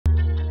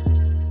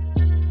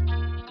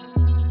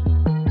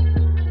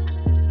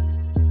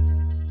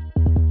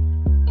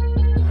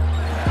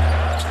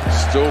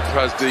Still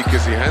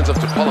Zalgiris, he hands up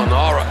to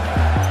Polonara.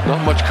 Not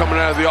much coming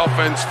out of the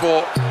offense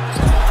for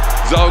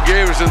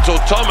Zalgiris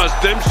until Tomas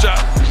Dimsa.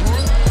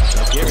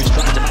 Zalgiris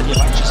trying to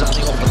manufacture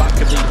something off the back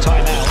of the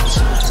timeout.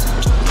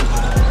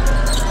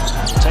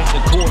 Take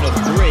the corner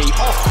three,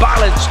 off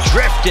balance,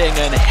 drifting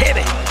and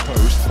hitting.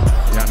 Post.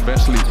 Jan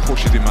Vesely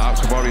pushes him out.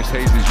 Kavarius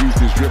Hayes has used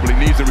his dribble.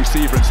 He needs a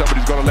receiver and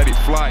somebody's got to let it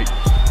fly.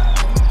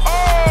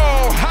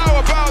 Oh, how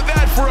about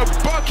that for a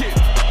bucket?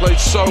 Played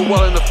so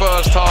well in the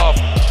first half.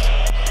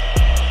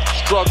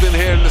 Struggling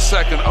here in the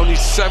second. Only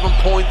 7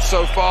 points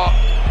so far.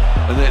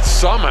 And it's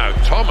somehow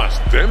Tomas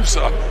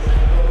Dimsa.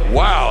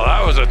 Wow,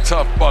 that was a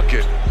tough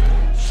bucket.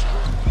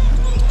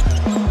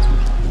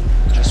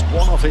 Just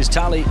one off his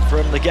tally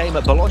from the game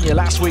at Bologna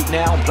last week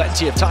now.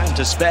 Plenty of time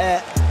to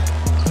spare.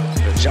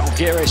 But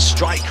Zalgiris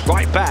strike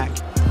right back.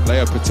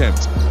 Layup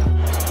attempt.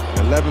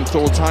 11th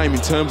all time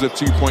in terms of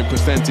 2-point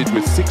percentage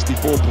with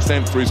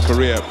 64% for his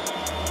career.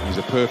 He's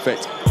a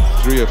perfect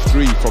 3 of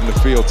 3 from the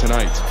field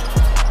tonight.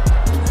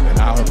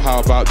 And how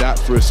about that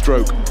for a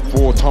stroke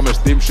for Tomas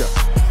Dimsa?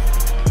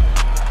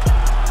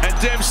 And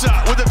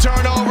Dimsa with the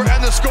turnover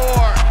and the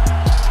score.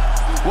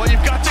 Well,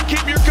 you've got to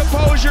keep your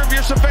composure if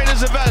you're Crvena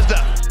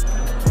Zvezda.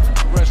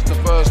 Rest of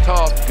the first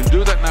half. You can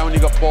do that now when you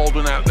got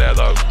Baldwin out there,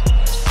 though.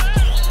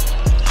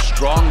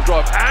 Strong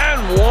drop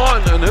and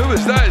one. And who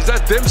is that? Is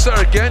that Dimsa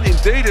again?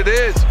 Indeed it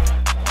is.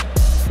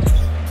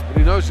 But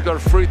he knows he's got a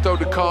free throw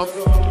to come.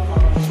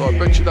 So I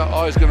bet you that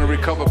eye's going to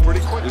recover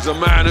pretty quick. There's a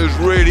man who's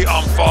really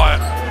on fire,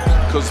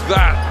 because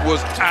that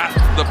was at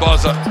the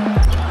buzzer.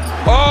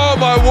 Oh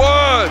my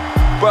word!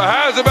 But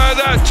how's about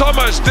that?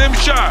 Tomas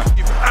Dimsa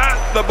at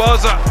the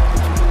buzzer.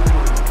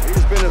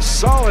 He's been a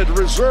solid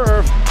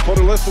reserve for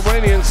the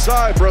Lithuanian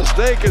side.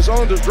 Brasdeik is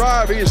on the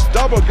drive. He's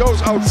double,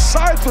 goes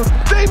outside for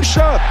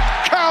Dimsa.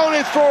 Count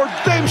it for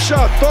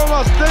Dimsa.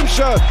 Tomas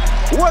Dimsa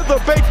with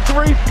the big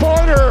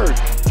three-pointer.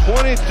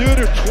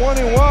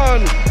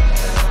 22-21.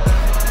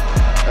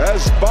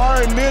 As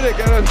Bayern Munich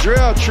and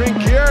Andrea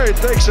Trinchieri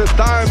takes a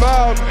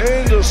timeout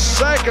in the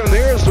second.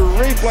 Here's the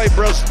replay.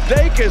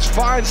 Brasdeik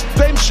finds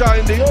Dimsa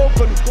in the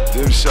open.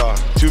 Dimsa,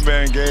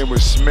 two-man game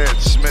with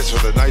Smith. Smith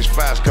with a nice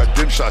fast cut.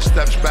 Dimsa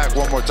steps back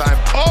one more time.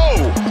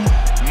 Oh,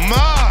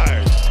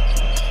 my!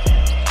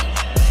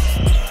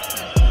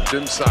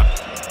 Dimsa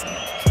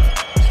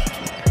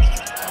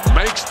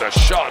makes the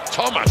shot.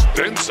 Tomas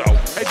Dimsa.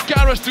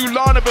 Edgaras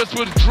Ulanovas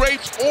was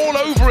draped all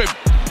over him,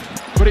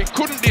 but it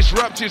couldn't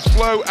disrupt his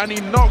flow, and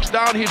he knocks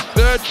down his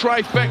third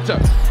trifecta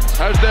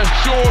as the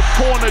short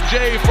corner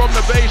J from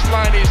the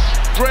baseline is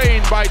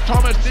drained by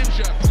Tomas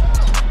Dimsa.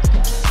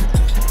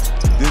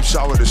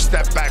 Dimsa with a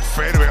step back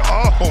fadeaway.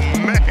 Oh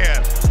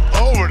man,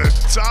 over the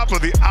top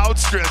of the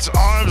outstretched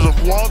arms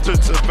of Walter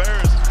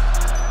Tavares.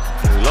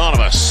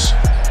 Ulanovas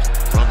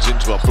runs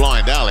into a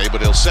blind alley,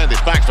 but he'll send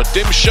it back for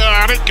Dimsa,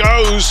 and it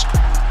goes.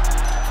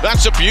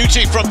 That's a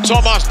beauty from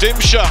Tomas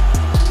Dimsa.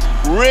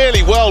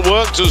 Really well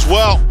worked as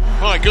well.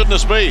 My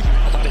goodness me.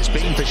 That it's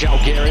been for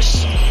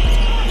Zalgiris.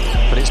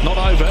 But it's not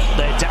over.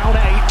 They're down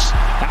 8,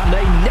 and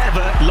they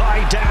never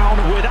lie down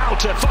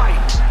without a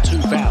fight. 2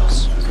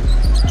 fouls.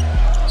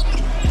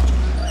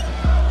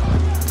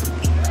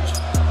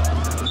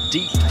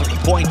 Deep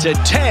three-point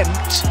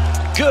attempt.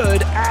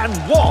 Good, and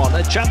one.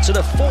 A chance at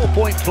a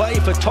 4-point play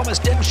for Tomas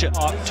Dimsa.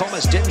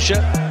 Tomas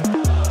Dimsa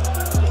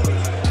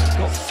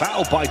got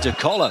fouled by De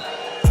Colla.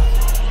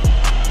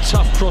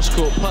 Tough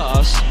cross-court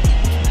pass.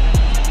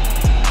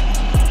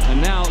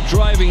 And now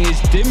driving is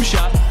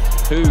Dimsa,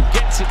 who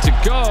gets it to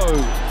go.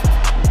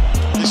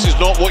 This is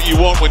not what you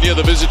want when you're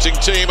the visiting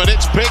team, and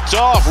it's picked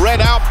off. Read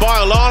out by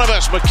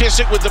Ulanovas.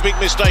 McKissick with the big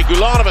mistake.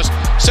 Ulanovas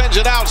sends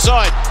it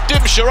outside.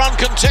 Dimsa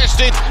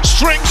uncontested,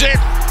 strings it.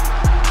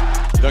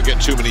 Don't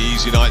get too many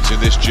easy nights in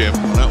this gym.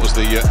 And that was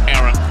the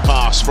errant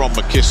pass from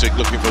McKissick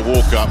looking for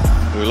walk-up.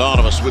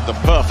 Ulanovas with the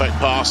perfect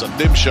pass, and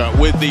Dimsa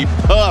with the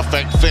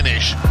perfect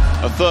finish.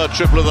 A third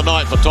triple of the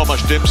night for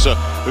Tomas Dimsa,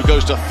 who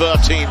goes to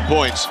 13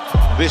 points.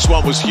 This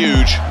one was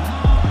huge.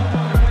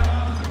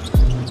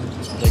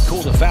 They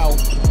called a foul,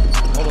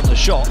 not on the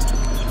shot.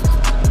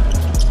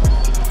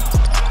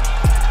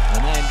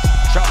 And then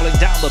travelling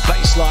down the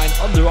baseline,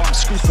 underarm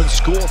scoop and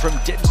score from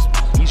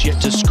Dimsa. He's yet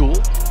to score.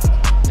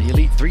 The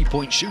elite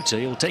three-point shooter,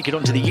 he'll take it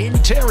onto the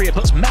interior,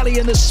 puts Melli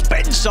in the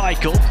spin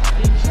cycle,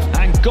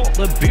 and got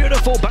the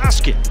beautiful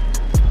basket.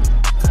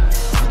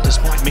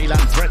 Despite Milan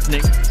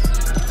threatening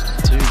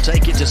to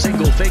take it to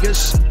single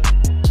figures.